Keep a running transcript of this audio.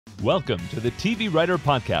Welcome to the TV Writer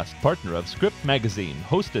Podcast, partner of Script Magazine,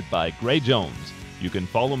 hosted by Gray Jones. You can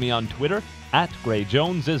follow me on Twitter,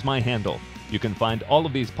 @GrayJones is my handle. You can find all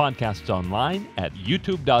of these podcasts online at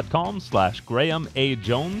youtube.com/Graham A.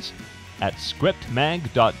 Jones, at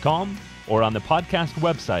scriptmag.com, or on the podcast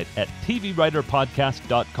website at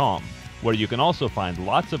tvwriterpodcast.com, where you can also find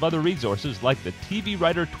lots of other resources like the TV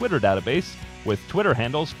Writer Twitter database with Twitter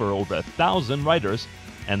handles for over 1,000 writers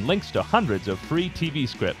and links to hundreds of free TV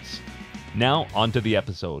scripts. Now, on to the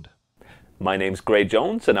episode. My name's Gray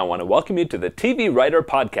Jones, and I want to welcome you to the TV Writer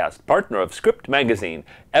Podcast, partner of Script Magazine,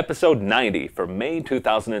 episode 90 for May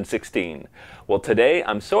 2016. Well, today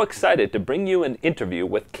I'm so excited to bring you an interview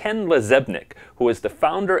with Ken LaZebnik, who is the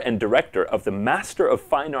founder and director of the Master of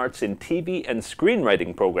Fine Arts in TV and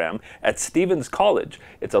Screenwriting program at Stevens College.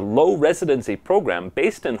 It's a low residency program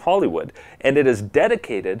based in Hollywood, and it is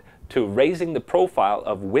dedicated to raising the profile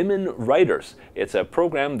of women writers. It's a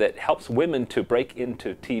program that helps women to break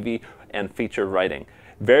into TV and feature writing.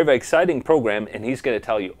 Very, very exciting program, and he's going to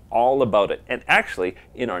tell you all about it. And actually,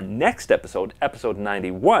 in our next episode, episode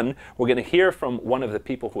 91, we're going to hear from one of the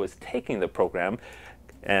people who is taking the program,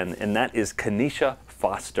 and that is Kanisha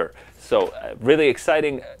Foster. So really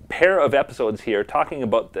exciting pair of episodes here talking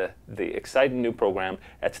about the exciting new program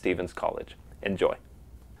at Stevens College. Enjoy.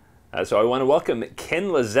 So I want to welcome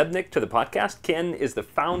Ken LaZebnik to the podcast. Ken is the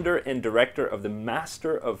founder and director of the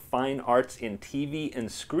Master of Fine Arts in TV and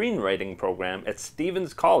Screenwriting program at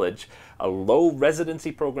Stevens College, a low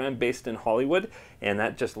residency program based in Hollywood, and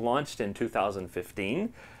that just launched in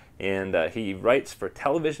 2015. And he writes for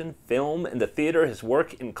television, film, and the theater. His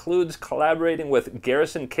work includes collaborating with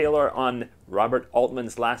Garrison Keillor on Robert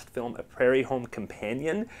Altman's last film, A Prairie Home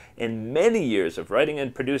Companion, and many years of writing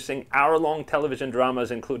and producing hour-long television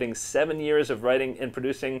dramas, including 7 years of writing and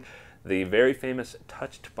producing the very famous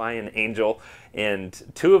Touched by an Angel, and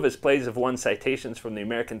 2 of his plays have won citations from the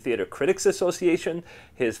American Theater Critics Association.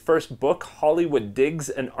 His first book, Hollywood Digs,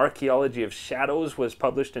 An Archaeology of Shadows, was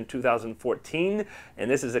published in 2014, and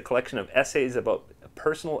this is a collection of essays about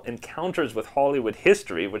personal encounters with Hollywood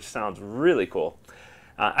history, which sounds really cool.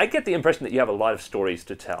 I get the impression that you have a lot of stories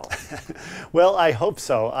to tell. Well, I hope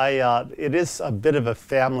so. It is a bit of a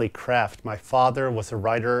family craft. My father was a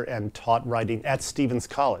writer and taught writing at Stevens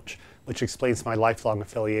College, which explains my lifelong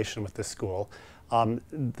affiliation with this school.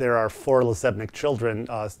 There are 4 LaZebnik children,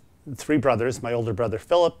 3 brothers. My older brother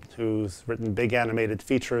Philip, who's written big animated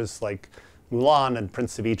features like Mulan and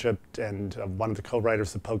Prince of Egypt, and one of the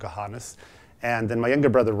co-writers of Pocahontas. And then my younger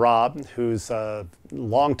brother Rob, who's a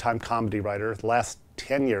longtime comedy writer. The last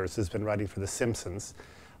 10 years has been writing for The Simpsons.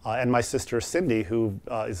 And my sister Cindy, who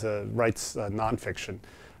writes nonfiction.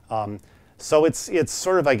 So it's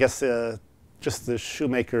sort of, I guess, just the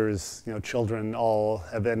shoemakers, children all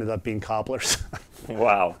have ended up being cobblers.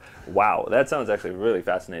 Wow, that sounds actually really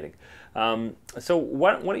fascinating. So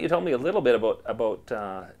why don't you tell me a little bit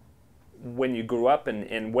about when you grew up,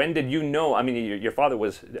 and when did you know? I mean, your father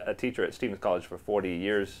was a teacher at Stevens College for 40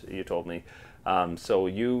 years, you told me. So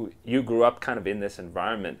you grew up kind of in this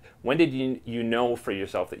environment. When did you know for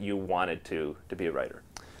yourself that you wanted to be a writer?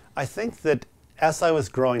 I think that as I was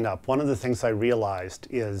growing up, one of the things I realized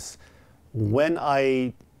is when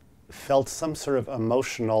I felt some sort of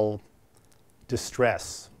emotional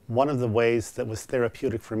distress, one of the ways that was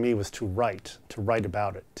therapeutic for me was to write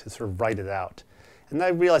about it, to sort of write it out. And I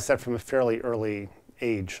realized that from a fairly early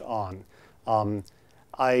age on.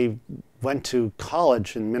 I went to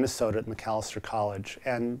college in Minnesota at Macalester College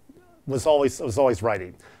and was always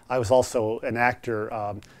writing. I was also an actor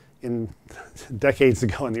in decades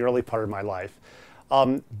ago in the early part of my life.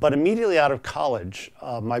 But immediately out of college,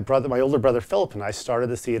 my older brother Philip and I started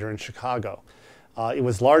a theater in Chicago. It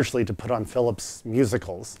was largely to put on Philip's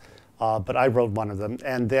musicals, but I wrote one of them.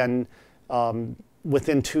 And then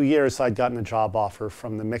within 2 years, I'd gotten a job offer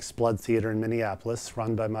from the Mixed Blood Theater in Minneapolis,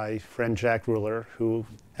 run by my friend Jack Ruler, who,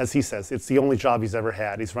 as he says, it's the only job he's ever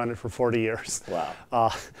had. He's run it for 40 years.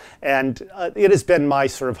 Wow. And it has been my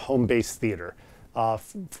sort of home-based theater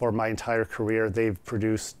for my entire career. They've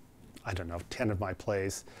produced, 10 of my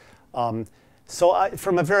plays. So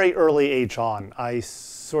from a very early age on, I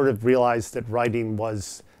sort of realized that writing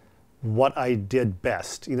was what I did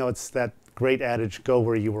best. It's that great adage, go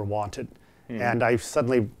where you were wanted. And I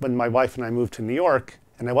suddenly, when my wife and I moved to New York,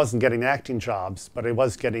 and I wasn't getting acting jobs, but I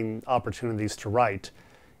was getting opportunities to write,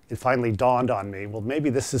 it finally dawned on me, well, maybe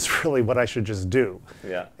this is really what I should just do.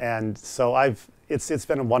 Yeah. And so it's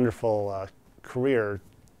been a wonderful career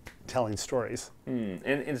telling stories.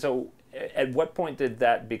 And so at what point did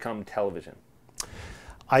that become television?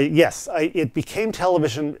 It became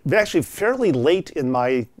television actually fairly late in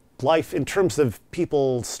my life in terms of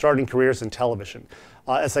people starting careers in television.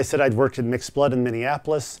 As I said, I'd worked in Mixed Blood in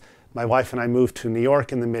Minneapolis. My wife and I moved to New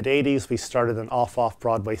York in the mid-'80s. We started an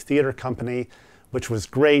off-Broadway theater company, which was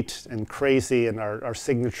great and crazy, and our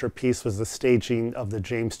signature piece was the staging of the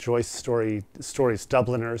James Joyce stories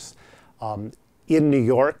Dubliners. In New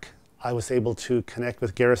York, I was able to connect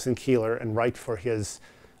with Garrison Keillor and write for his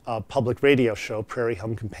public radio show, Prairie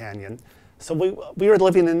Home Companion. So we were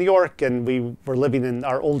living in New York, and we were living in,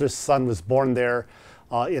 our oldest son was born there,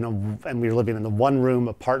 and we were living in the one-room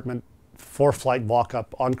apartment, 4-flight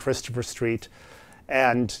walk-up on Christopher Street.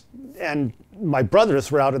 And my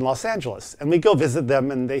brothers were out in Los Angeles, and we go visit them,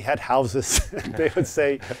 and they had houses. And they would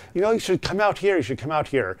say, you should come out here, you should come out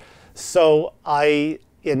here. So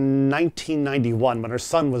in 1991, when our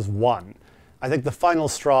son was 1, I think the final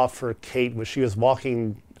straw for Kate was she was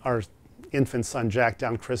walking our infant son Jack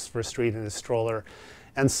down Christopher Street in his stroller,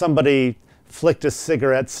 and somebody flicked a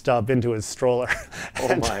cigarette stub into his stroller.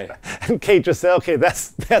 Oh my. And Kate just said, okay,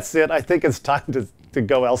 that's it. I think it's time to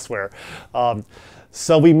go elsewhere.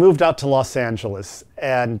 So we moved out to Los Angeles,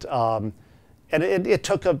 and it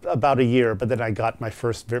took about a year, but then I got my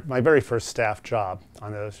very first staff job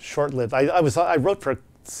on a short-lived. I wrote for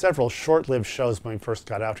several short-lived shows when we first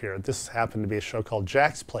got out here. This happened to be a show called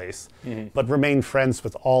Jack's Place, but remained friends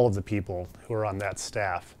with all of the people who are on that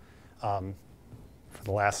staff for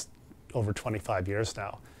the last over 25 years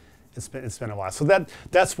now. It's been a while. So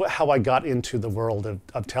that's how I got into the world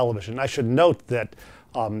of television. I should note that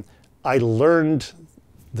I learned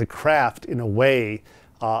the craft in a way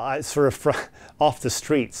sort of off the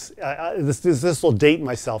streets. This will date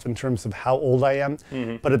myself in terms of how old I am,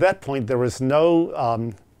 but at that point there was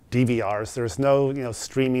no DVRs, there was no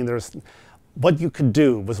streaming. What you could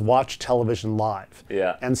do was watch television live.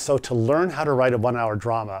 Yeah. And so to learn how to write a 1-hour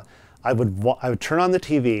drama, I would turn on the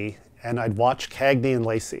TV and I'd watch Cagney and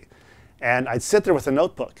Lacey, and I'd sit there with a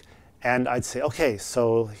notebook, and I'd say, okay,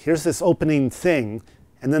 so here's this opening thing,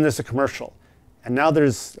 and then there's a commercial. And now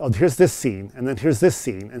here's this scene, and then here's this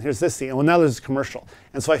scene, and here's this scene, and well, now there's a commercial.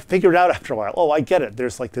 And so I figured out after a while, oh, I get it.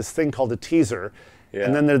 There's like this thing called a teaser,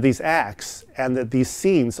 and then there are these acts, and these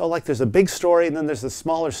scenes, like there's a big story, and then there's a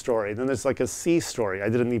smaller story, and then there's like a C story. I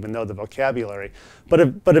didn't even know the vocabulary. But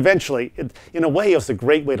eventually, in a way, it was a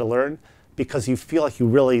great way to learn, because you feel like you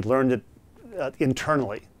really learned it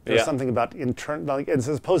internally. There's something about as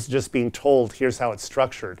opposed to just being told, here's how it's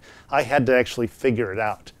structured. I had to actually figure it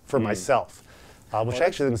out for myself. Which I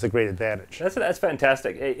actually think is a great advantage. That's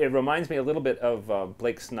fantastic. It reminds me a little bit of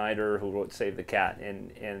Blake Snyder, who wrote Save the Cat.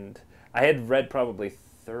 And I had read probably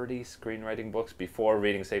 30 screenwriting books before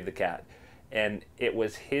reading Save the Cat. And it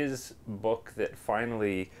was his book that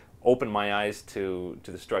finally opened my eyes to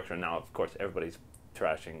the structure. And now, of course, everybody's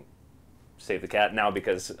trashing Save the Cat now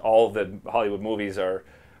because all the Hollywood movies are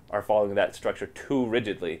following that structure too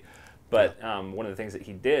rigidly. But one of the things that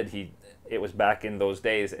he did, it was back in those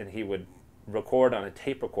days, and he would record on a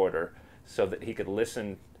tape recorder so that he could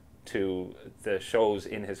listen to the shows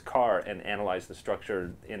in his car and analyze the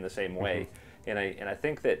structure in the same way. And I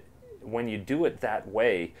think that when you do it that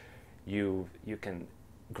way, you can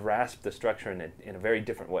grasp the structure in a very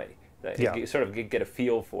different way. You sort of get a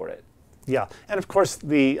feel for it. Yeah, and of course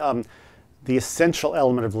the essential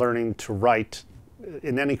element of learning to write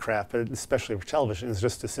in any craft, but especially for television, is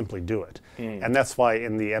just to simply do it. And that's why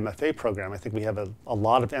in the MFA program, I think we have a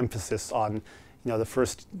lot of emphasis on, the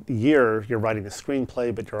first year you're writing a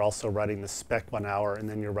screenplay, but you're also writing the spec 1 hour, and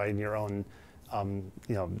then you're writing your own,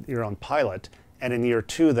 your own pilot. And in year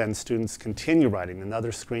 2, then students continue writing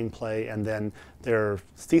another screenplay, and then their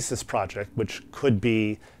thesis project, which could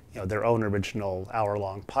be, their own original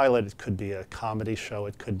hour-long pilot. It could be a comedy show.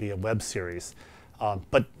 It could be a web series.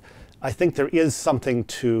 But I think there is something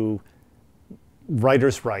to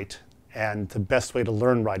writers write, and the best way to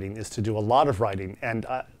learn writing is to do a lot of writing. And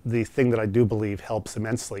the thing that I do believe helps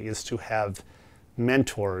immensely is to have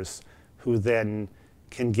mentors who then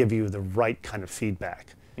can give you the right kind of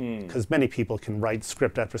feedback. Because many people can write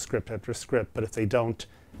script after script after script, but if they don't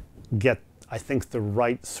get, I think, the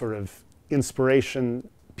right sort of inspiration,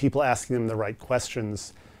 people asking them the right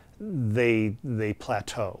questions, they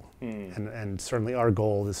plateau. And certainly our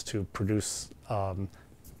goal is to produce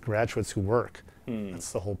graduates who work.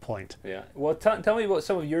 That's the whole point. Yeah. Well, tell me about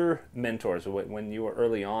some of your mentors when you were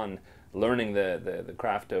early on learning the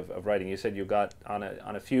craft of writing. You said you got on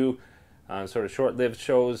a few sort of short-lived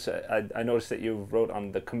shows. I noticed that you wrote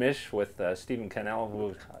on The Commish with Stephen Cannell,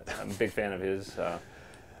 who I'm a big fan of his.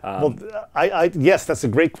 Well, yes, that's a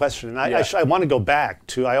great question. And I want to go back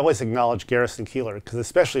to, I always acknowledge Garrison Keillor, because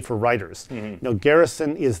especially for writers, you know,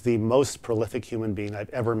 Garrison is the most prolific human being I've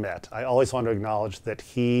ever met. I always want to acknowledge that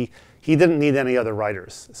he didn't need any other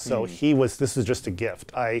writers. So this was just a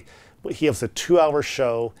gift. He has a 2-hour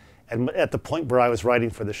show, and at the point where I was writing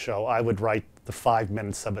for the show, I would write the 5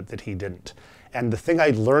 minutes of it that he didn't. And the thing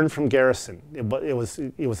I learned from Garrison, it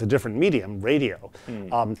was a different medium, radio,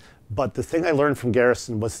 but the thing I learned from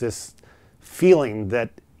Garrison was this feeling that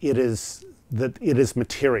it is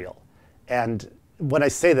material. And when I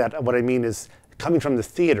say that, what I mean is, coming from the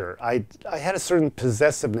theater, I had a certain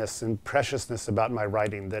possessiveness and preciousness about my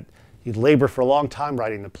writing, that you'd labor for a long time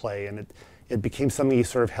writing the play, and it became something you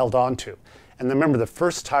sort of held on to. And I remember the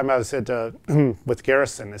first time I was at with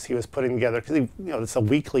Garrison, as he was putting together, because you know, it's a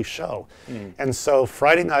weekly show, and so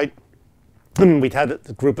Friday night we'd had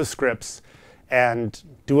a group of scripts and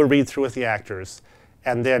do a read through with the actors,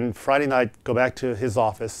 and then Friday night go back to his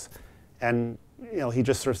office, and you know, he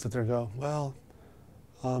just sort of sit there and go, well,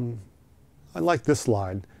 I like this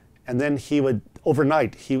line, and then he would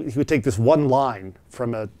overnight he would take this one line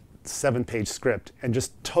from a 7-page script and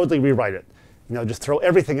just totally rewrite it. You know, just throw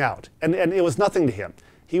everything out. And it was nothing to him.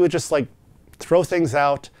 He would just like throw things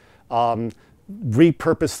out,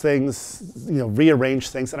 repurpose things, you know,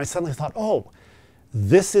 rearrange things. And I suddenly thought, oh,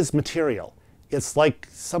 this is material. It's like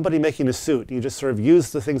somebody making a suit. You just sort of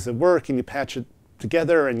use the things that work and you patch it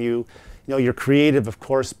together, and you know, you're creative, of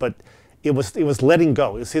course, but it was letting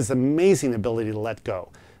go. It was his amazing ability to let go.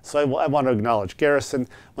 So I want to acknowledge Garrison.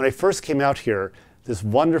 When I first came out here, this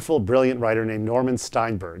wonderful, brilliant writer named Norman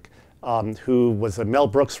Steinberg, who was a Mel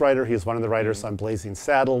Brooks writer. He was one of the writers on Blazing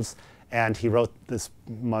Saddles, and he wrote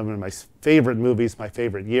one of my favorite movies, My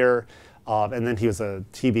Favorite Year, and then he was a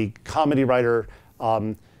TV comedy writer.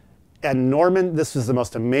 And Norman, this was the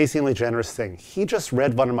most amazingly generous thing. He just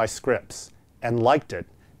read one of my scripts and liked it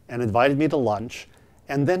and invited me to lunch,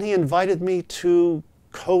 and then he invited me to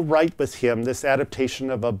co-write with him this adaptation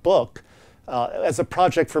of a book as a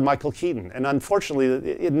project for Michael Keaton. And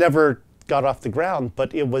unfortunately, it never got off the ground,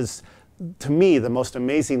 but it was, to me, the most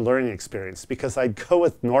amazing learning experience, because I'd go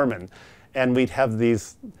with Norman and we'd have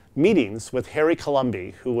these meetings with Harry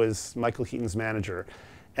Columbia, who was Michael Keaton's manager,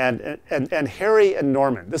 and Harry and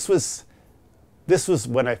Norman. This was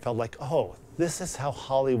when I felt like, oh, this is how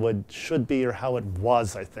Hollywood should be, or how it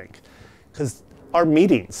was, I think. Because our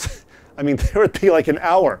meetings, I mean, there would be like an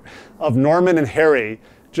hour of Norman and Harry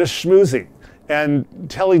just schmoozing and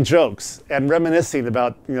telling jokes and reminiscing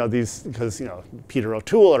about, you know, these, because, you know, Peter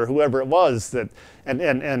O'Toole or whoever it was that,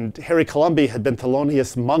 and Harry Columbia had been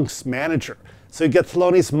Thelonious Monk's manager. So you get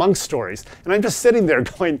Thelonious Monk stories. And I'm just sitting there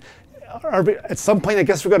going, at some point I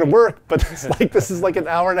guess we're going to work, but it's like, this is like an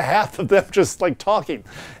hour and a half of them just like talking.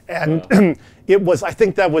 And it was, I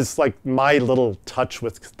think that was like my little touch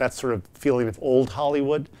with that sort of feeling of old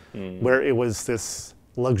Hollywood, where it was this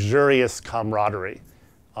luxurious camaraderie.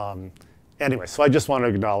 Anyway, so I just want to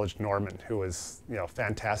acknowledge Norman, who was, you know,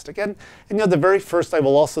 fantastic. And you know, the very first, I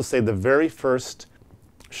will also say, the very first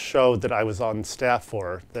show that I was on staff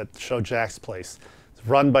for, that show Jack's Place, was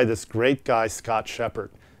run by this great guy, Scott Shepard,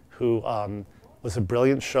 who was a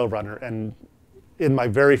brilliant showrunner, and in my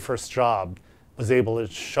very first job was able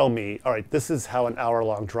to show me, all right, this is how an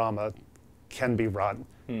hour-long drama can be run,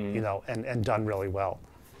 you know, and done really well.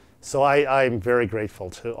 So I'm very grateful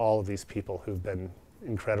to all of these people who've been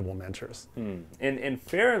incredible mentors. And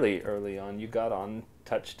fairly early on, you got on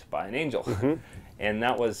Touched by an Angel. And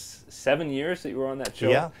that was 7 years that you were on that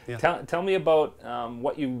show. Yeah. Tell me about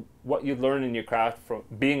what you learned in your craft from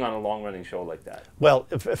being on a long-running show like that. Well,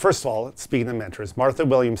 first of all, speaking of mentors, Martha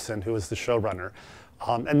Williamson, who was the showrunner,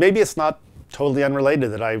 and maybe it's not totally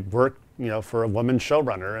unrelated that I worked, you know, for a woman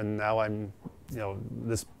showrunner, and now I'm, you know,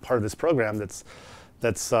 this part of this program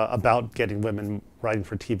that's about getting women writing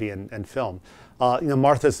for TV and film. You know,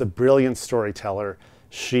 Martha's a brilliant storyteller.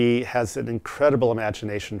 She has an incredible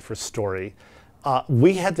imagination for story.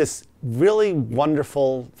 We had this really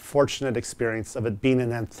wonderful, fortunate experience of it being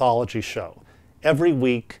an anthology show. Every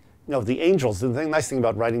week, you know, the angels, the nice thing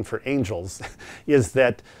about writing for angels is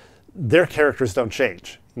that their characters don't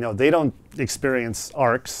change. You know, they don't experience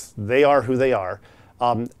arcs. They are who they are.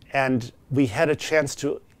 And we had a chance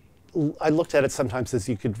to, I looked at it sometimes as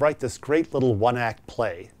you could write this great little one-act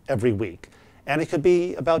play every week. And it could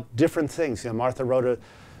be about different things. You know, Martha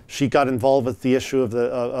she got involved with the issue of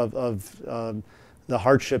the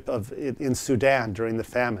hardship in Sudan during the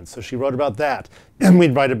famine. So she wrote about that. And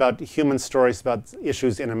we'd write about human stories, about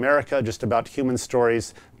issues in America, just about human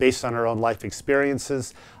stories based on our own life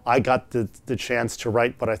experiences. I got the chance to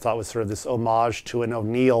write what I thought was sort of this homage to an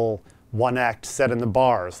O'Neill one act set in the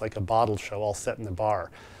bars, like a bottle show all set in the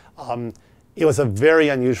bar. It was a very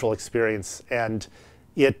unusual experience, and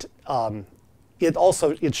it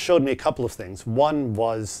showed me a couple of things. One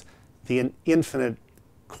was the infinite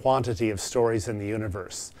quantity of stories in the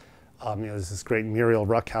universe. There's this great Muriel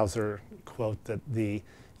Rukeyser quote that the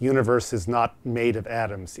universe is not made of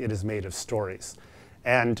atoms, it is made of stories.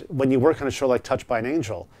 And when you work on a show like Touched by an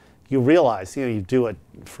Angel, you realize, you do it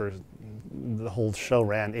for, the whole show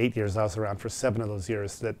ran 8 years, I was around for 7 of those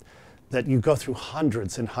years, that you go through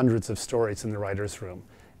hundreds and hundreds of stories in the writer's room.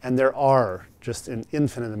 And there are just an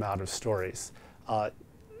infinite amount of stories.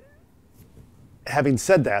 Having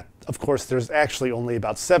said that, of course, there's actually only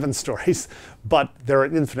about 7 stories, but there are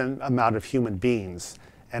an infinite amount of human beings.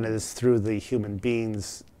 And it is through the human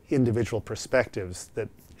beings' individual perspectives that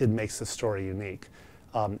it makes the story unique.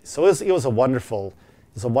 So it was a wonderful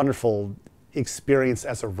experience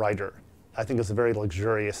as a writer. I think it was a very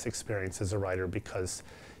luxurious experience as a writer because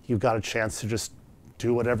you got a chance to just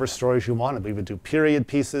do whatever stories you wanted. We would do period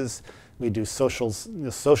pieces, we do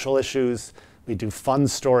social issues, we do fun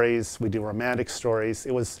stories, we do romantic stories.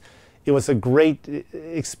 It was a great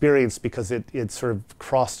experience because it sort of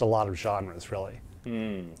crossed a lot of genres, really.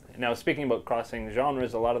 Now, speaking about crossing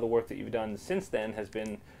genres, a lot of the work that you've done since then has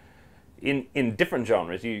been in different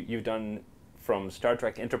genres. You've done from Star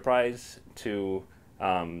Trek Enterprise to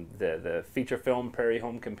the feature film Prairie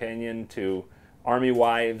Home Companion to Army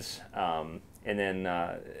Wives, and then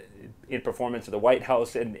in performance of the White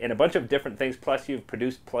House, and a bunch of different things. Plus, you've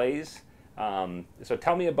produced plays. So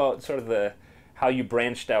tell me about sort of how you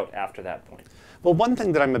branched out after that point. Well, one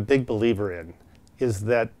thing that I'm a big believer in is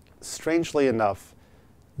that, strangely enough,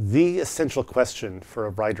 the essential question for a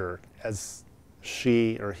writer as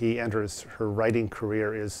she or he enters her writing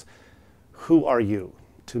career is, who are you?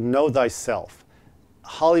 To know thyself.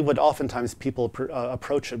 Hollywood, oftentimes people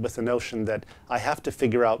approach it with the notion that I have to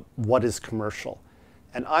figure out what is commercial.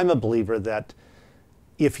 And I'm a believer that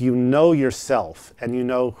if you know yourself and you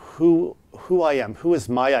know who I am, who is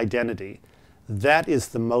my identity, that is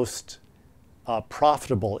the most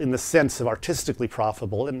profitable, in the sense of artistically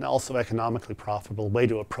profitable and also economically profitable way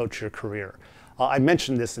to approach your career. I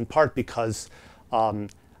mention this in part because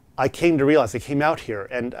I came to realize, I came out here,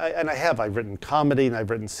 and I've written comedy and I've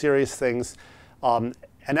written serious things, and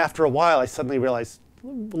after a while I suddenly realized,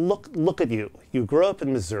 look at you. You grew up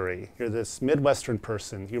in Missouri, you're this Midwestern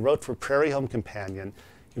person, you wrote for Prairie Home Companion,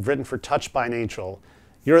 you've written for Touched by an Angel,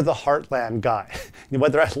 you're the heartland guy,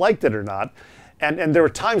 whether I liked it or not. And there were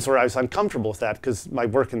times where I was uncomfortable with that because my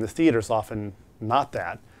work in the theater is often not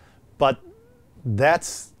that. But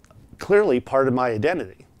that's clearly part of my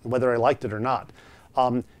identity, whether I liked it or not.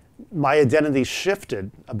 My identity shifted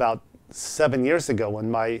about 7 years ago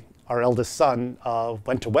when our eldest son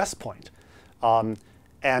went to West Point.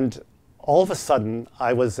 And all of a sudden,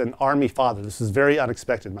 I was an Army father. This was very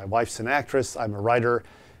unexpected. My wife's an actress, I'm a writer.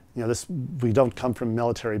 We don't come from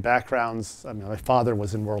military backgrounds. I mean, my father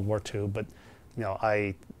was in World War II, but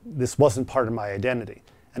this wasn't part of my identity.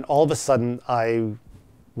 And all of a sudden, I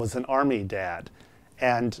was an Army dad.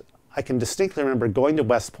 And I can distinctly remember going to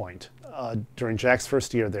West Point during Jack's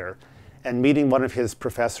first year there and meeting one of his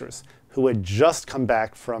professors who had just come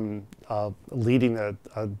back from leading a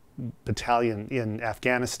battalion in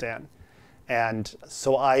Afghanistan. And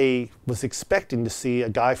so I was expecting to see a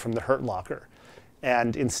guy from the Hurt Locker.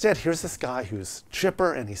 And instead, here's this guy who's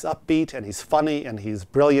chipper and he's upbeat and he's funny and he's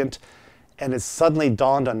brilliant. And it suddenly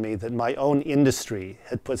dawned on me that my own industry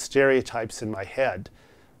had put stereotypes in my head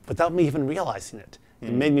without me even realizing it.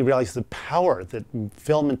 It made me realize the power that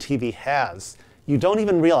film and TV has. You don't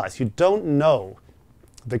even realize, you don't know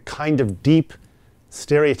the kind of deep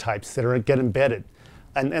stereotypes that get embedded.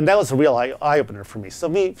 And that was a real eye-opener for me.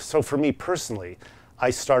 So for me personally, I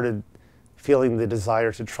started feeling the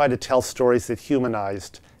desire to try to tell stories that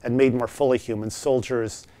humanized and made more fully human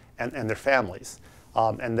soldiers and their families.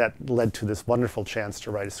 And that led to this wonderful chance to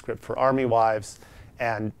write a script for Army Wives,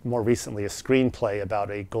 and more recently a screenplay about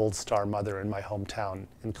a Gold Star mother in my hometown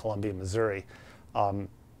in Columbia, Missouri,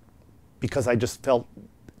 because I just felt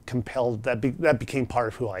compelled, that became part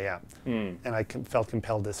of who I am. And I felt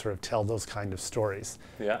compelled to sort of tell those kind of stories.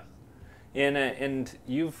 Yeah. And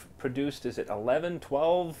you've produced, is it 11,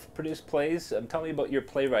 12 produced plays? Tell me about your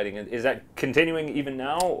playwriting. Is that continuing even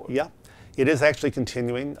now? Yeah, it is actually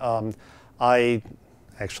continuing.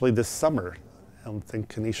 Actually this summer, I don't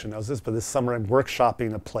think Kanisha knows this, but this summer I'm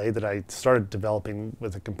workshopping a play that I started developing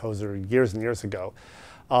with a composer years and years ago.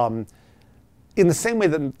 In the same way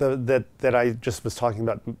that I just was talking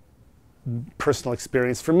about, personal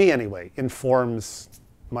experience, for me anyway, informs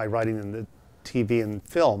my writing in the TV and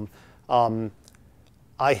film,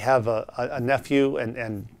 I have a nephew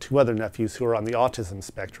and two other nephews who are on the autism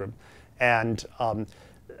spectrum. And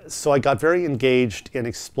so I got very engaged in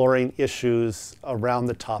exploring issues around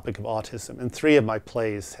the topic of autism. And 3 of my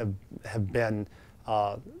plays have been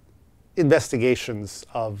investigations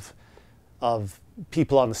of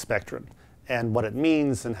people on the spectrum and what it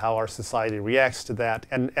means and how our society reacts to that.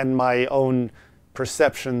 And my own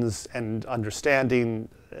perceptions and understanding,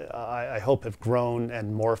 I hope, have grown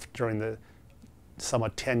and morphed during the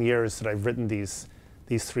somewhat 10 years that I've written these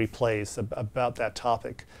 3 plays about that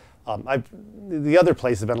topic. The other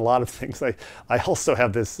plays have been a lot of things. I also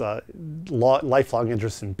have this lifelong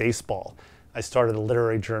interest in baseball. I started a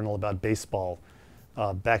literary journal about baseball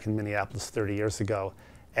back in Minneapolis 30 years ago,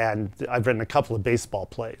 and I've written a couple of baseball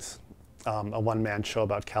plays, a one-man show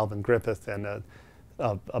about Calvin Griffith and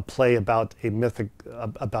a play about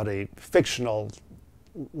a fictional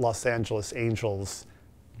Los Angeles Angels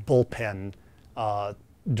bullpen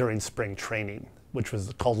during spring training, which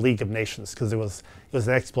was called League of Nations, because it was an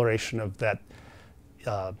exploration of that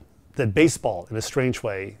baseball, in a strange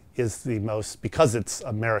way, is the most, because it's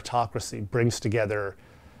a meritocracy, brings together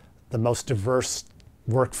the most diverse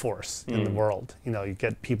workforce in the world. You know, you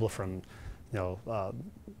get people from,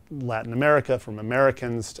 Latin America, from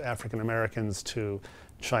Americans to African Americans to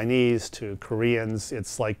Chinese to Koreans.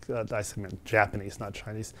 It's like, I meant Japanese, not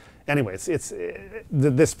Chinese. Anyway,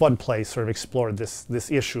 this one play sort of explored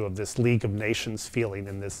this issue of this League of Nations feeling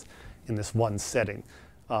in this one setting.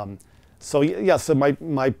 So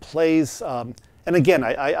my plays, and again,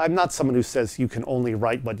 I'm not someone who says you can only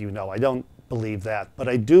write what you know. I don't believe that, but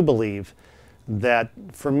I do believe that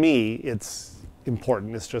for me it's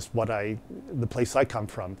important. It's just the place I come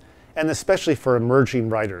from. And especially for emerging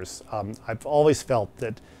writers, I've always felt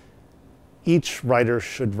that each writer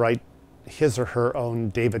should write his or her own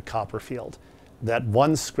David Copperfield, that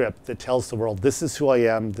one script that tells the world, this is who I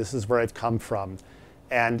am, this is where I've come from,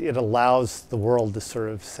 and it allows the world to sort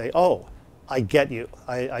of say, oh, I get you,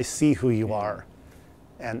 I see who you are.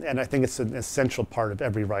 And I think it's an essential part of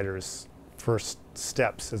every writer's first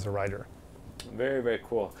steps as a writer. Very, very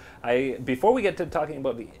cool. Before we get to talking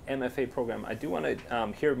about the MFA program, I do want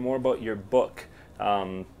to hear more about your book,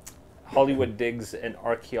 Hollywood Digs and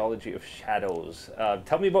Archaeology of Shadows.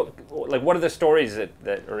 Tell me about, what are the stories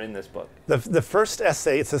that are in this book? The first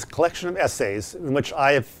essay, it's a collection of essays in which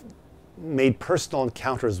I have made personal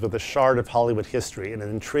encounters with a shard of Hollywood history, and it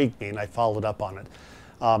intrigued me, and I followed up on it.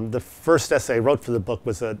 The first essay I wrote for the book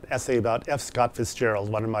was an essay about F. Scott Fitzgerald,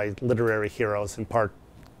 one of my literary heroes, in part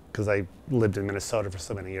because I lived in Minnesota for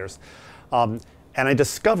so many years. And I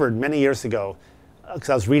discovered many years ago, because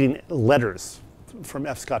I was reading letters from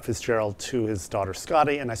F. Scott Fitzgerald to his daughter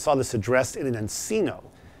Scotty, and I saw this addressed in an Encino.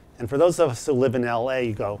 And for those of us who live in LA,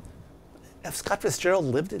 you go, F. Scott Fitzgerald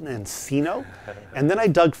lived in an Encino? And then I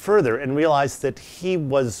dug further and realized that he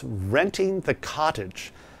was renting the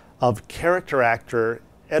cottage of character actor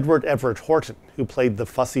Edward Everett Horton, who played the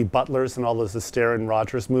fussy butlers in all those Astaire and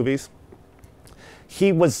Rogers movies.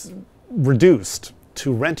 He was reduced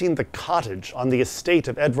to renting the cottage on the estate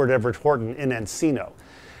of Edward Everett Horton in Encino.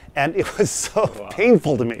 And it was so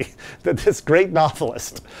painful to me that this great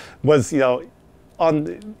novelist was, in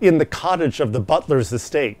the cottage of the butler's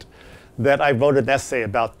estate, that I wrote an essay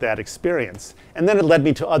about that experience. And then it led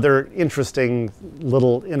me to other interesting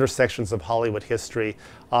little intersections of Hollywood history.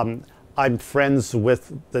 I'm friends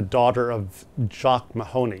with the daughter of Jock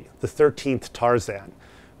Mahoney, the 13th Tarzan,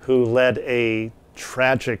 who led a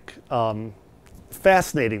tragic,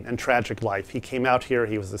 fascinating and tragic life. He came out here,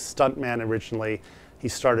 he was a stuntman originally. He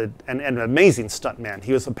started, and an amazing stuntman.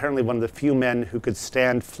 He was apparently one of the few men who could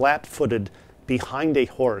stand flat-footed behind a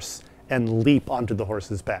horse and leap onto the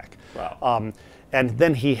horse's back. Wow. And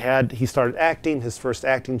then he started acting. His first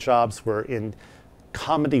acting jobs were in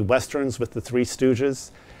comedy westerns with the Three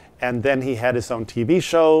Stooges. And then he had his own TV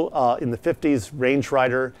show in the 50s, Range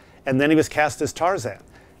Rider. And then he was cast as Tarzan.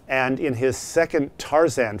 And in his second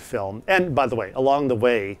Tarzan film, and by the way, along the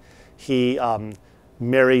way, he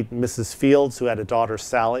married Mrs. Fields, who had a daughter,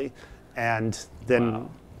 Sally, and then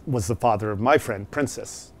was the father of my friend,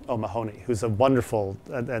 Princess O'Mahony, who's a wonderful,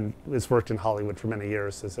 and has worked in Hollywood for many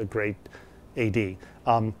years as a great AD.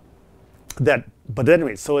 But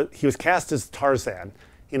anyway, so he was cast as Tarzan.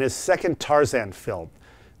 In his second Tarzan film,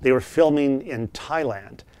 they were filming in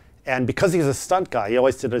Thailand. And because he's a stunt guy, he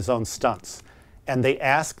always did his own stunts. And they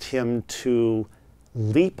asked him to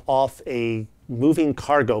leap off a moving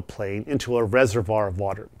cargo plane into a reservoir of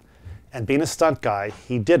water. And being a stunt guy,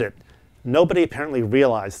 he did it. Nobody apparently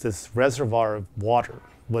realized this reservoir of water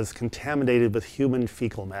was contaminated with human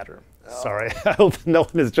fecal matter. Sorry, I hope no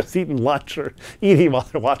one has just eaten lunch or eating while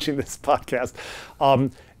they're watching this podcast.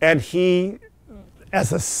 And he,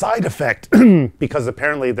 as a side effect, because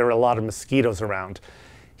apparently there were a lot of mosquitoes around,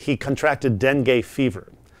 he contracted dengue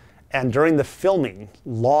fever. And during the filming,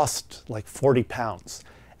 lost like 40 pounds.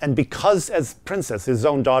 And because, as Princess, his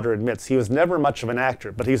own daughter admits, he was never much of an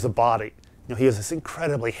actor, but he was a body. You know, he was this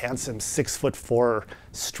incredibly handsome, 6'4"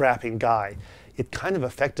 strapping guy. It kind of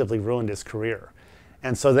effectively ruined his career.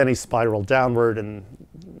 And so then he spiraled downward and,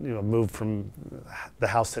 you know, moved from the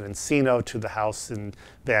house in Encino to the house in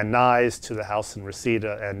Van Nuys to the house in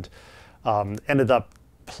Reseda, and ended up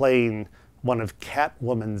playing one of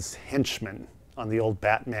Catwoman's henchmen on the old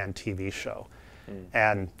Batman TV show.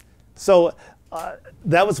 And so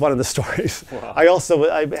that was one of the stories. Wow.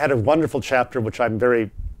 I had a wonderful chapter, which I'm very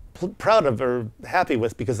proud of or happy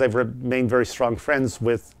with, because I've remained very strong friends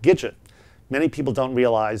with Gidget. Many people don't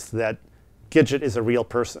realize that Gidget is a real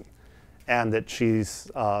person, and that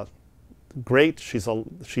she's great, she's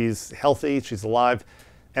healthy, she's alive,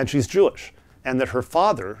 and she's Jewish. And that her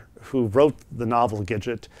father, who wrote the novel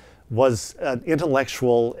Gidget, was an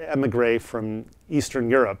intellectual emigre from Eastern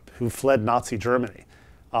Europe who fled Nazi Germany,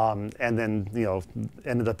 and then, you know,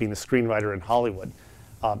 ended up being a screenwriter in Hollywood.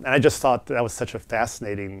 And I just thought that was such a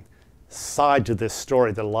fascinating side to this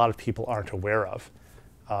story that a lot of people aren't aware of.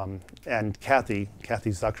 And Kathy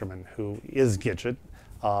Zuckerman, who is Gidget,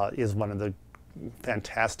 is one of the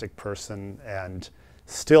fantastic person, and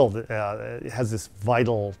still has this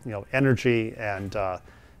vital, you know, energy, and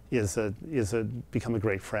is become a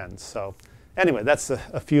great friend. So anyway, that's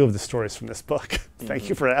a few of the stories from this book. Thank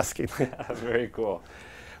you for asking. Very cool.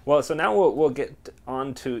 Well, so now we'll get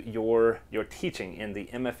on to your teaching in the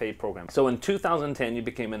MFA program. So in 2010, you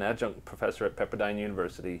became an adjunct professor at Pepperdine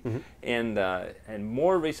University, and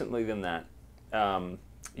more recently than that,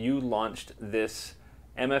 you launched this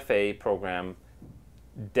MFA program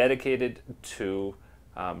dedicated to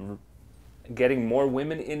getting more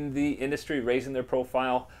women in the industry, raising their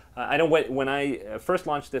profile. I know when I first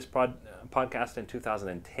launched this podcast in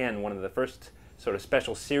 2010, one of the first sort of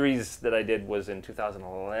special series that I did was in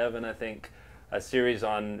 2011, I think, a series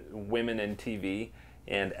on women in TV.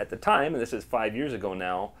 And at the time, and this is 5 years ago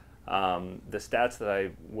now, the stats that I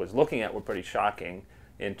was looking at were pretty shocking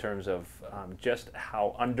in terms of just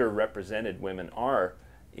how underrepresented women are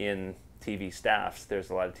in TV staffs. There's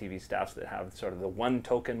a lot of TV staffs that have sort of the one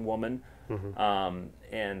token woman,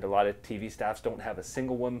 and a lot of TV staffs don't have a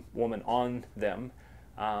single woman on them.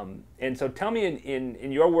 And so tell me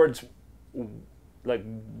in your words, like,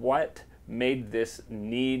 what made this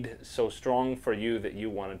need so strong for you that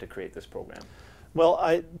you wanted to create this program?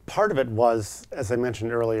 Well, part of it was, as I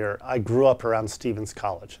mentioned earlier, I grew up around Stevens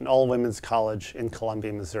College, an all-women's college in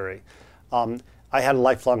Columbia, Missouri. I had a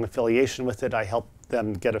lifelong affiliation with it. I helped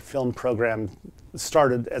them get a film program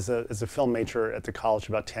started as a film major at the college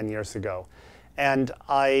about 10 years ago. And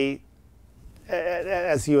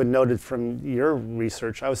as you had noted from your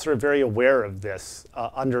research, I was sort of very aware of this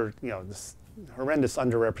this horrendous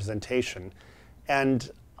underrepresentation.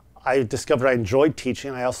 And I discovered I enjoyed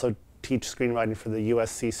teaching. I also teach screenwriting for the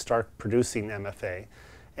USC Stark Producing MFA.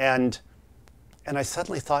 And I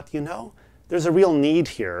suddenly thought, you know, there's a real need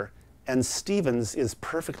here, and Stevens is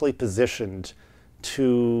perfectly positioned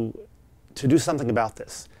to do something about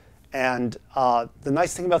this. And the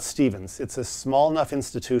nice thing about Stevens, it's a small enough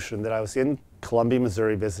institution that I was in Columbia,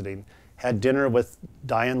 Missouri visiting, had dinner with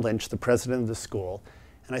Diane Lynch, the president of the school,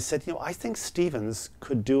 and I said, you know, I think Stevens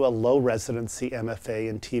could do a low residency MFA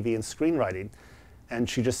in TV and screenwriting. And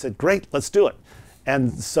she just said, great, let's do it.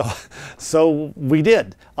 And so we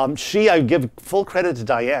did. I give full credit to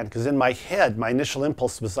Diane, because in my head, my initial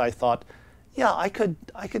impulse was, I thought, yeah, I could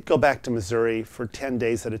go back to Missouri for 10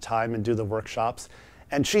 days at a time and do the workshops.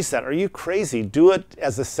 And she said, are you crazy? Do it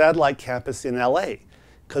as a satellite campus in LA,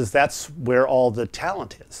 because that's where all the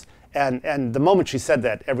talent is. And the moment she said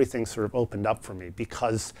that, everything sort of opened up for me,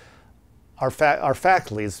 because our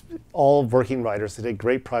faculty is all working writers. They take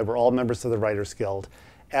great pride. We're all members of the Writers Guild.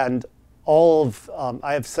 And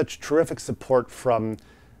I have such terrific support from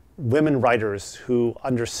women writers who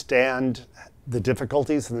understand the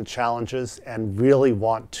difficulties and the challenges and really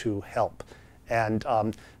want to help. And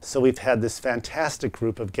so we've had this fantastic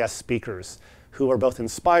group of guest speakers who are both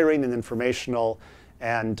inspiring and informational,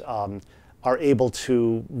 and are able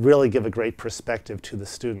to really give a great perspective to the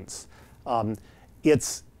students.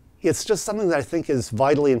 It's just something that I think is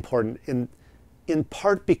vitally important, in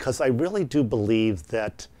part because I really do believe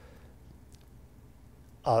that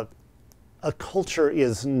a culture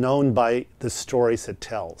is known by the stories it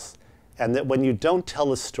tells. And that when you don't tell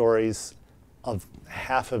the stories of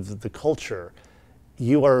half of the culture,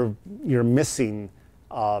 you're missing,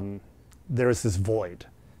 there's this void,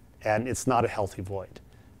 and it's not a healthy void.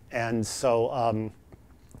 And so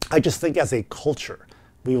I just think as a culture,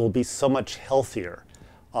 we will be so much healthier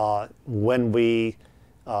when we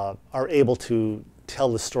are able to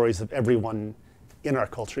tell the stories of everyone in our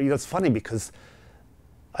culture. You know, it's funny because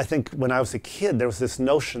I think when I was a kid, there was this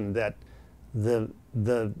notion that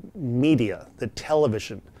the media, the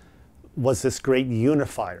television, was this great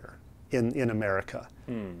unifier in America.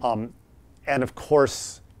 And of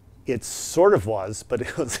course, it sort of was, but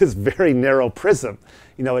it was this very narrow prism.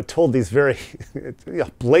 You know, it told these very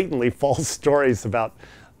blatantly false stories about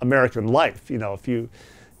American life. You know, if you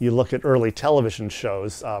look at early television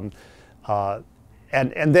shows, and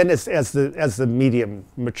then as the medium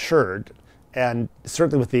matured, and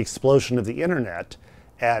certainly with the explosion of the internet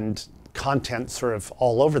and content sort of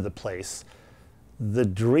all over the place, the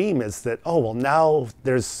dream is that, oh, well, now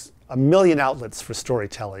there's a million outlets for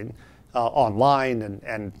storytelling online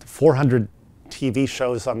and 400 TV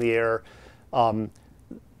shows on the air.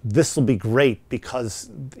 This will be great because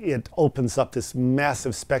it opens up this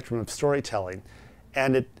massive spectrum of storytelling.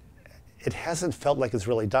 And it hasn't felt like it's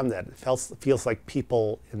really done that. It feels like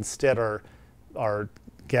people instead are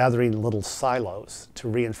gathering little silos to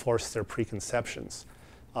reinforce their preconceptions.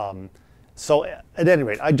 So at any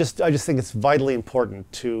rate, I just think it's vitally important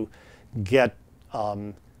to get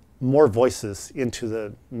more voices into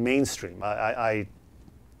the mainstream. I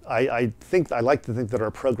like to think that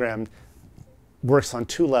our program works on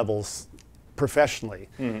two levels professionally.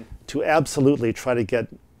 To absolutely try to get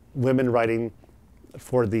women writing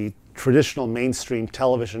for the traditional mainstream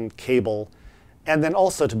television, cable, and then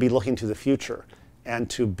also to be looking to the future and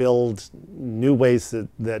to build new ways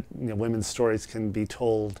that women's stories can be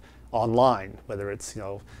told online, whether it's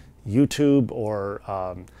YouTube or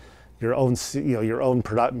your own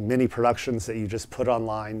mini productions that you just put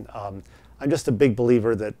online. I'm just a big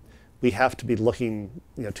believer that we have to be looking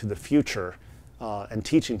to the future and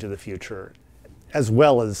teaching to the future, as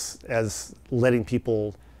well as letting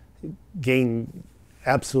people gain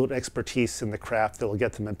absolute expertise in the craft that will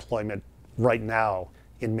get them employment right now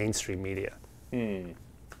in mainstream media.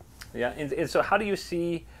 Yeah, and so how do you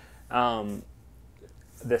see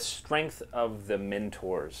the strength of the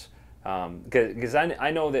mentors? Because I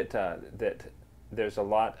know that there's a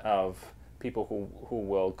lot of people who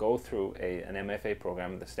will go through an MFA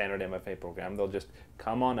program, the standard MFA program. They'll just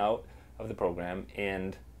come on out of the program,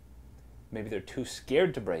 and maybe they're too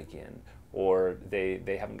scared to break in, or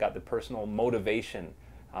they haven't got the personal motivation.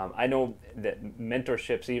 I know that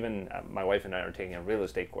mentorships, even my wife and I are taking a real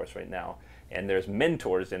estate course right now, and there's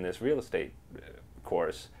mentors in this real estate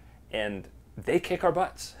course, and they kick our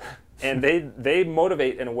butts. And they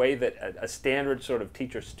motivate in a way that a standard sort of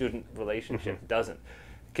teacher-student relationship doesn't.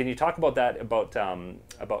 Can you talk about that,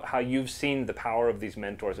 about how you've seen the power of these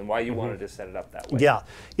mentors and why you wanted to set it up that way? Yeah,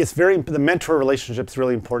 the mentor relationship is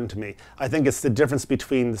really important to me. I think it's the difference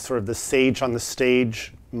between sort of the sage on the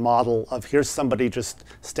stage model of here's somebody just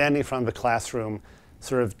standing in front of a classroom,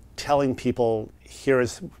 sort of telling people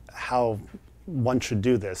here's how one should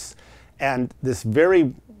do this, and this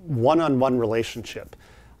very one-on-one relationship,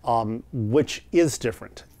 which is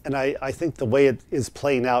different. And I think the way it is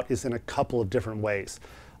playing out is in a couple of different ways.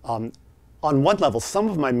 On one level, some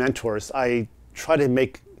of my mentors I try to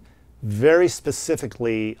make very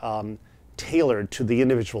specifically tailored to the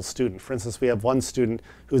individual student. For instance, we have one student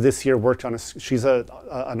who this year worked on she's an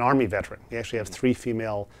Army veteran. We actually have 3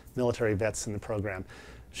 female military vets in the program.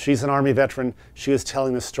 She's an Army veteran. She was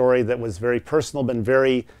telling a story that was very personal, but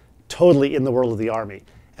very totally in the world of the Army.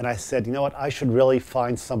 And I said, you know what, I should really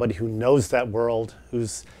find somebody who knows that world,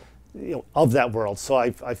 who's of that world. So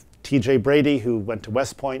I've T.J. Brady, who went to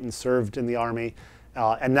West Point and served in the Army,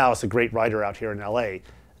 and now is a great writer out here in L.A.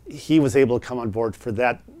 He was able to come on board for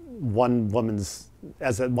that one woman's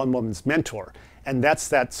mentor. And that's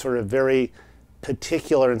that sort of very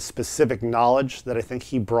particular and specific knowledge that I think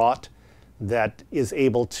he brought that is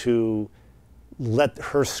able to let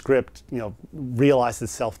her script realize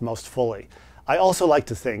itself most fully. I also like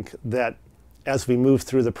to think that as we move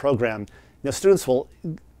through the program, students will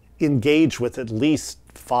engage with at least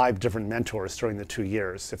 5 different mentors during the 2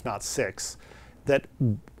 years, if not 6, that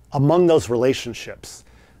among those relationships,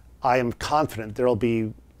 I am confident there will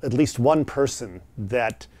be at least one person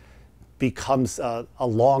that becomes a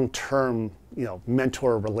long-term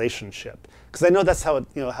mentor relationship. Because I know that's how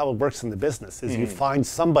it works in the business, is you find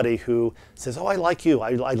somebody who says, oh, I like you,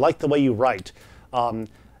 I like the way you write.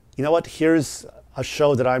 You know what, here's a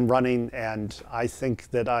show that I'm running, and I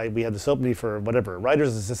think that we have this opening for whatever,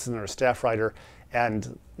 writer's assistant or staff writer,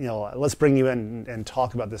 and let's bring you in and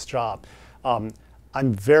talk about this job.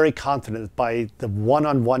 I'm very confident that by the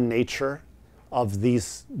one-on-one nature of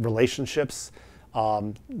these relationships,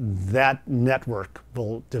 that network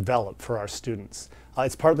will develop for our students.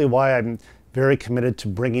 It's partly why I'm very committed to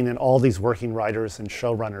bringing in all these working writers and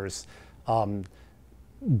showrunners,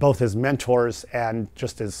 both as mentors and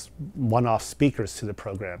just as one-off speakers to the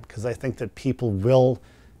program, because I think that people will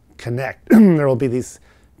connect. There will be these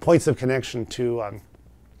points of connection to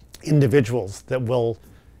individuals that will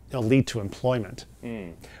lead to employment.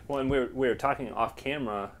 Well, and we were talking off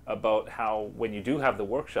camera about how when you do have the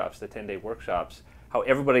workshops, the 10-day workshops, how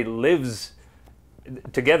everybody lives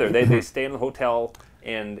together. They stay in the hotel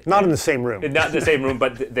and not in the same room. Not in the same room,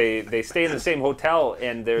 but they stay in the same hotel,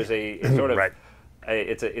 and there's a sort of right.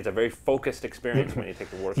 It's a very focused experience when you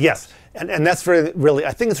take the workshops. Yes, and that's really,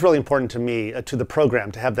 I think it's really important to me, to the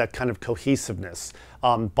program, to have that kind of cohesiveness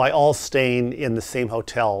by all staying in the same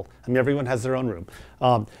hotel. I mean, everyone has their own room,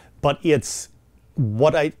 but it's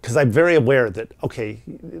because I'm very aware that, okay,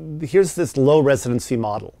 here's this low residency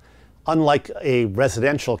model. Unlike a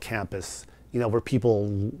residential campus, where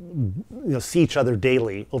people see each other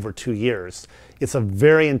daily over 2 years, it's a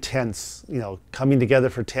very intense, coming together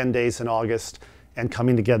for 10 days in August and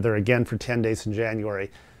coming together again for 10 days in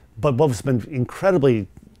January. But what's been incredibly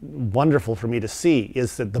wonderful for me to see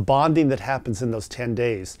is that the bonding that happens in those 10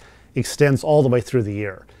 days extends all the way through the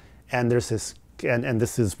year. And there's this, and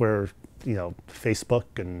this is where, Facebook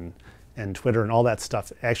and Twitter and all that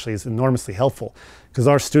stuff actually is enormously helpful, because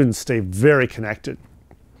our students stay very connected,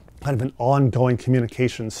 kind of an ongoing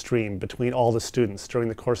communication stream between all the students during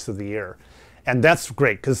the course of the year. And that's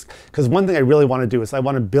great, because one thing I really want to do is I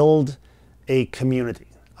want to build a community.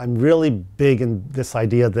 I'm really big in this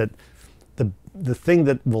idea that the thing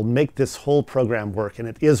that will make this whole program work, and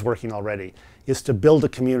it is working already, is to build a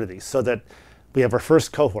community so that we have our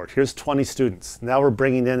first cohort. Here's 20 students. Now we're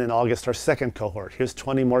bringing in August our second cohort. Here's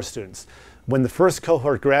 20 more students. When the first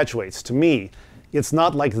cohort graduates, to me, it's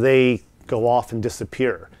not like they go off and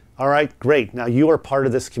disappear. All right, great. Now you are part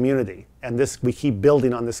of this community, and we keep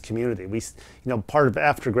building on this community. Part of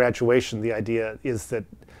after graduation, the idea is that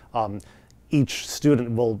each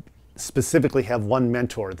student will specifically have one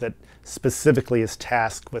mentor that specifically is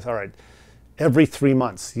tasked with, all right, every 3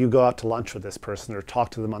 months you go out to lunch with this person or talk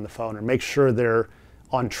to them on the phone or make sure they're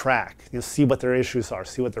on track. See what their issues are,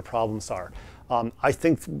 see what their problems are. I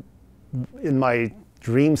think in my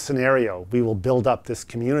dream scenario, we will build up this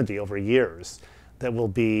community over years that will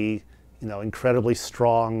be, incredibly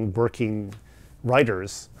strong working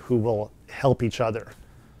writers who will help each other.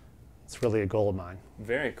 It's really a goal of mine.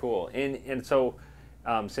 Very cool. And so,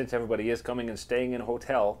 since everybody is coming and staying in a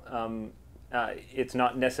hotel, it's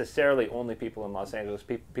not necessarily only people in Los Angeles.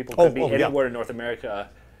 People could be anywhere in North America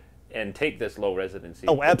and take this low residency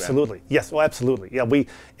program. Absolutely. Yes, absolutely. Yeah, we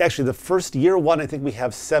actually, the first year one, I think we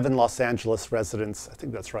have 7 Los Angeles residents. I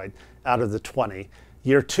think that's right, out of the 20.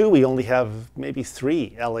 Year 2, we only have maybe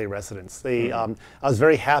 3 LA residents. I was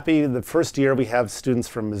very happy. The first year we have students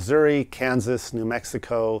from Missouri, Kansas, New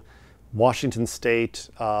Mexico, Washington State,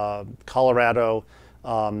 Colorado,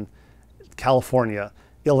 California,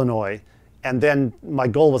 Illinois. And then my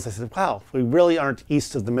goal was, I said, wow, we really aren't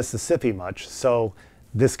east of the Mississippi much. So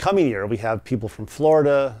this coming year, we have people from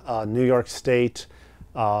Florida, New York State,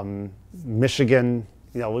 Michigan,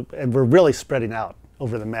 and we're really spreading out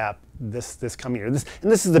over the map this coming year. And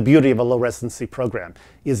this is the beauty of a low residency program,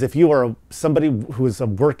 is if you are somebody who is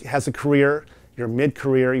has a career, you're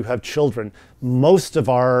mid-career, you have children, most of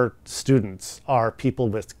our students are people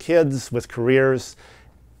with kids, with careers,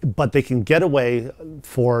 but they can get away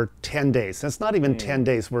for 10 days. And it's not even 10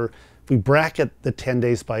 days. We bracket the 10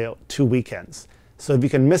 days by 2 weekends. So if you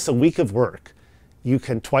can miss a week of work, you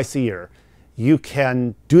can, twice a year, you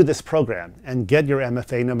can do this program and get your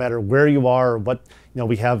MFA no matter where you are or what.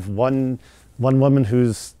 We have one woman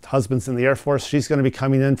whose husband's in the Air Force. She's going to be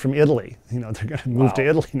coming in from Italy. They're going to move to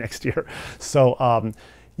Italy next year. So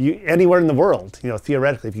anywhere in the world,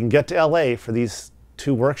 theoretically, if you can get to LA for these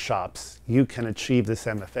 2 workshops, you can achieve this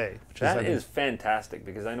MFA. That is fantastic,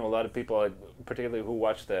 because I know a lot of people, particularly who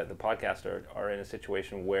watch the podcast, are in a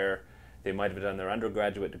situation where they might have done their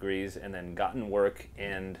undergraduate degrees and then gotten work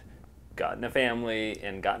and gotten a family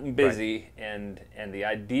and gotten busy, right. and the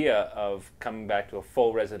idea of coming back to a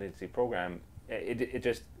full residency program, it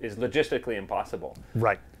just is logistically impossible.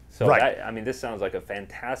 Right. So right. This sounds like a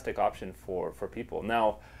fantastic option for people.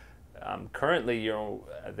 Now, currently,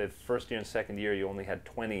 the first year and second year, you only had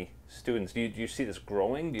 20 students. Do you see this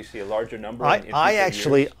growing? Do you see a larger number?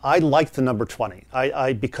 I like the number 20.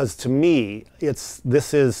 Because to me,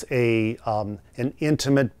 this is an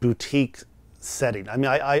intimate boutique setting.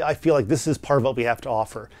 I feel like this is part of what we have to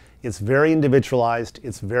offer, It's very individualized.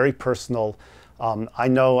 It's very personal. I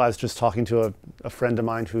know I was just talking to a friend of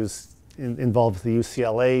mine who's involved with the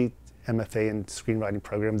UCLA MFA in screenwriting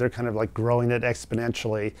program. They're kind of like growing it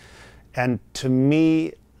exponentially. And to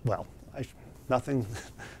me, well, nothing,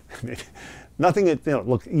 look,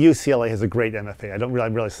 UCLA has a great MFA. I don't really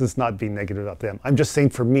realize this is not being negative about them. I'm just saying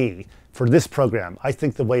for me, for this program, I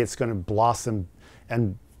think the way it's going to blossom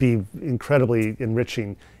and be incredibly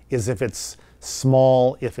enriching is if it's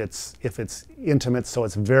small, if it's intimate, so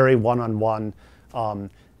it's very one-on-one,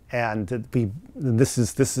 and this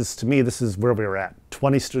is to me, this is where we're at.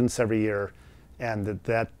 20 students every year, and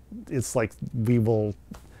that it's like we will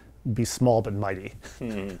be small but mighty.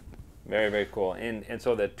 Very, very cool. And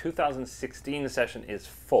so the 2016 session is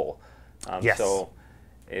full. Yes. So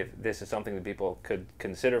if this is something that people could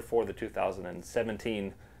consider for the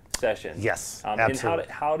 2017 session. Yes, And absolutely.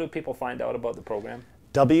 how do people find out about the program?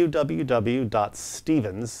 www.stevens,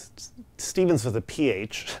 Stevens with a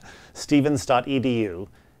PH, stevens.edu,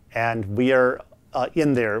 and we are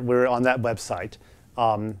in there. We're on that website.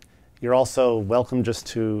 You're also welcome just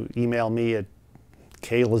to email me at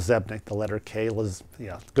LaZebnik, the letter K.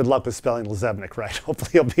 Good luck with spelling LaZebnik right.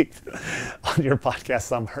 Hopefully you'll be on your podcast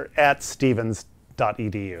somewhere at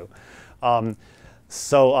stevens.edu.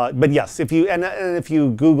 But yes, if you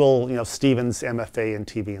Google, Stevens MFA in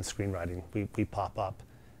TV and Screenwriting, we pop up.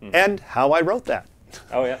 And how I wrote that.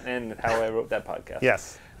 Oh yeah, and how I wrote that podcast.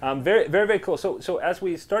 Yes. Very, very, very cool. So as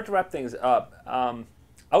we start to wrap things up,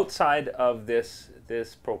 outside of this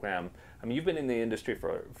program, I mean, you've been in the industry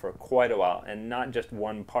for quite a while, and not just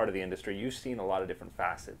one part of the industry. You've seen a lot of different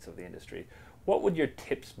facets of the industry. What would your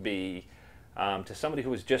tips be to somebody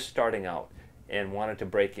who was just starting out and wanted to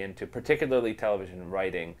break into particularly television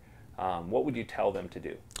writing? What would you tell them to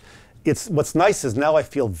do? What's nice is now I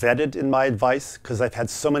feel vetted in my advice because I've had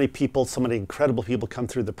so many people, so many incredible people come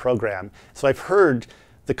through the program. So I've heard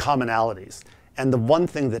the commonalities. And the one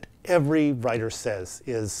thing that every writer says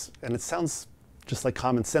is, and it sounds just like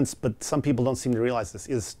common sense, but some people don't seem to realize this,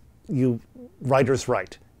 is writers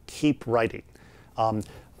write. Keep writing.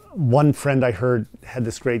 One friend I heard had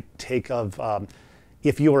this great take of,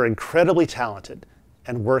 if you are incredibly talented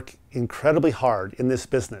and work incredibly hard in this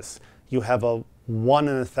business, you have a 1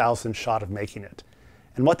 in 1,000 shot of making it.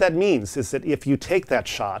 And what that means is that if you take that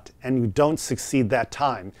shot and you don't succeed that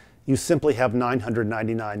time, you simply have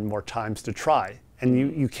 999 more times to try, and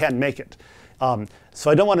you can make it. So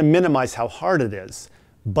I don't want to minimize how hard it is,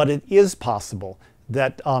 but it is possible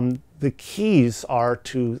that the keys are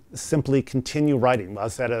to simply continue writing. I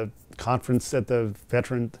was at a conference at the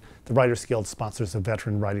Writers Guild sponsors a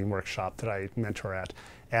veteran writing workshop that I mentor at,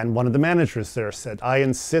 and one of the managers there said, I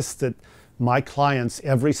insist that my clients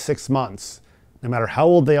every 6 months, no matter how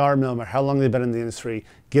old they are, no matter how long they've been in the industry,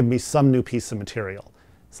 give me some new piece of material.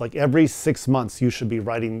 It's like every 6 months you should be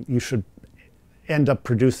writing, you should end up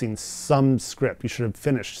producing some script. You should have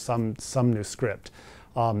finished some new script.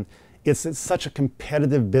 It's such a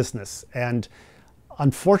competitive business, and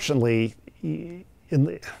unfortunately,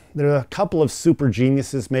 there are a couple of super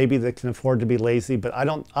geniuses maybe that can afford to be lazy, but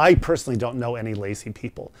I personally don't know any lazy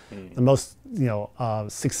people. The most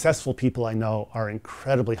successful people I know are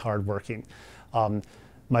incredibly hardworking.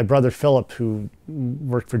 My brother Philip, who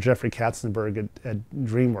worked for Jeffrey Katzenberg at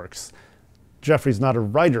DreamWorks, Jeffrey's not a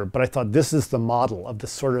writer, but I thought this is the model of the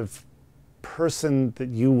sort of person that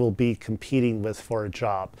you will be competing with for a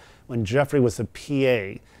job. When Jeffrey was a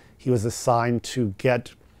PA, he was assigned to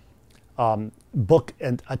get book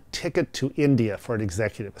a ticket to India for an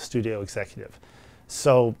executive, a studio executive.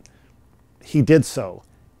 So he did so.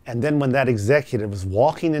 And then when that executive was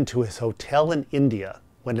walking into his hotel in India,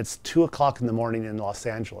 when it's 2 o'clock in the morning in Los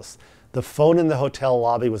Angeles, the phone in the hotel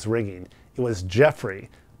lobby was ringing. It was Jeffrey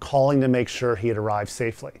calling to make sure he had arrived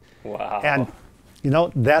safely. Wow. And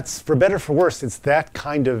that's, for better or for worse, it's that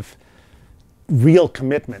kind of real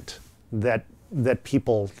commitment that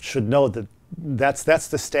people should know that's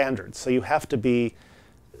the standard. So you have to be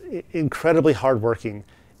incredibly hardworking,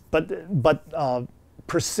 but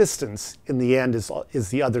persistence in the end is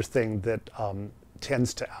the other thing that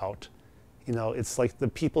tends to out. It's like the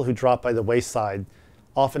people who drop by the wayside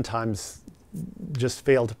oftentimes just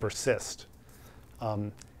fail to persist.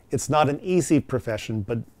 It's not an easy profession,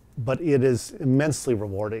 but it is immensely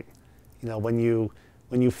rewarding. When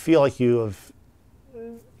you feel like you're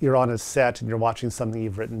on a set and you're watching something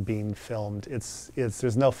you've written being filmed,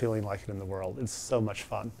 there's no feeling like it in the world. It's so much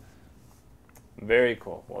fun. Very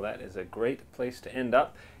cool. Well, that is a great place to end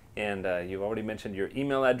up. And you've already mentioned your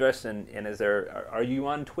email address. And are you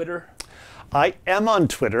on Twitter? I am on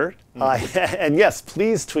Twitter, and yes,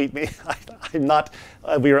 please tweet me. I'm not.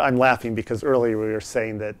 I'm laughing because earlier we were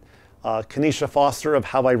saying that Kanisha Foster of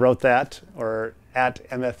How I Wrote That, or at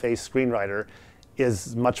MFA Screenwriter,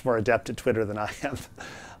 is much more adept at Twitter than I am.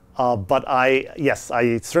 But yes,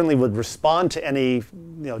 I certainly would respond to any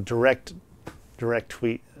direct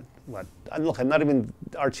tweet. Look, I'm not even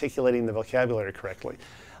articulating the vocabulary correctly.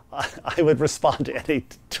 I would respond to any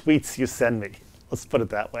tweets you send me. Let's put it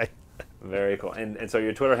that way. Very cool. And so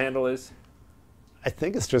your Twitter handle is? I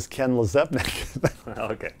think it's just Ken LaZebnik.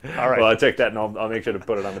 Okay. All right. Well, I'll check that, and I'll make sure to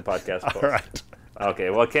put it on the podcast post. All right.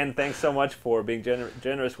 Okay. Well, Ken, thanks so much for being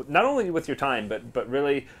generous, not only with your time, but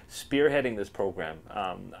really spearheading this program.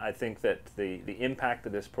 I think that the impact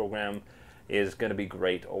of this program is going to be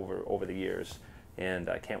great over the years, and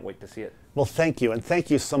I can't wait to see it. Well, thank you, and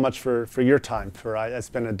thank you so much for your time. It's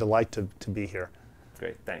been a delight to be here.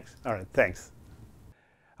 Great. Thanks. All right. Thanks.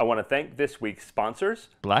 I want to thank this week's sponsors,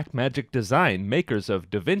 Blackmagic Design, makers of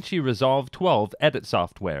DaVinci Resolve 12 edit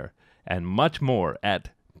software, and much more at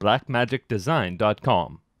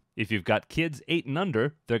blackmagicdesign.com. If you've got kids 8 and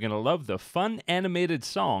under, they're going to love the fun animated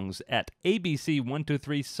songs at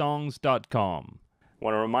abc123songs.com. I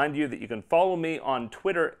want to remind you that you can follow me on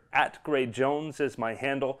Twitter at GrayJones is my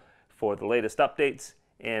handle for the latest updates.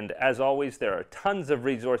 And as always, there are tons of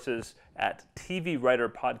resources at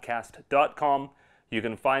tvwriterpodcast.com. You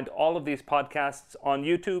can find all of these podcasts on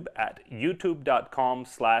YouTube at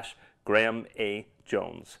youtube.com/Graham A.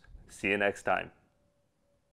 Jones. See you next time.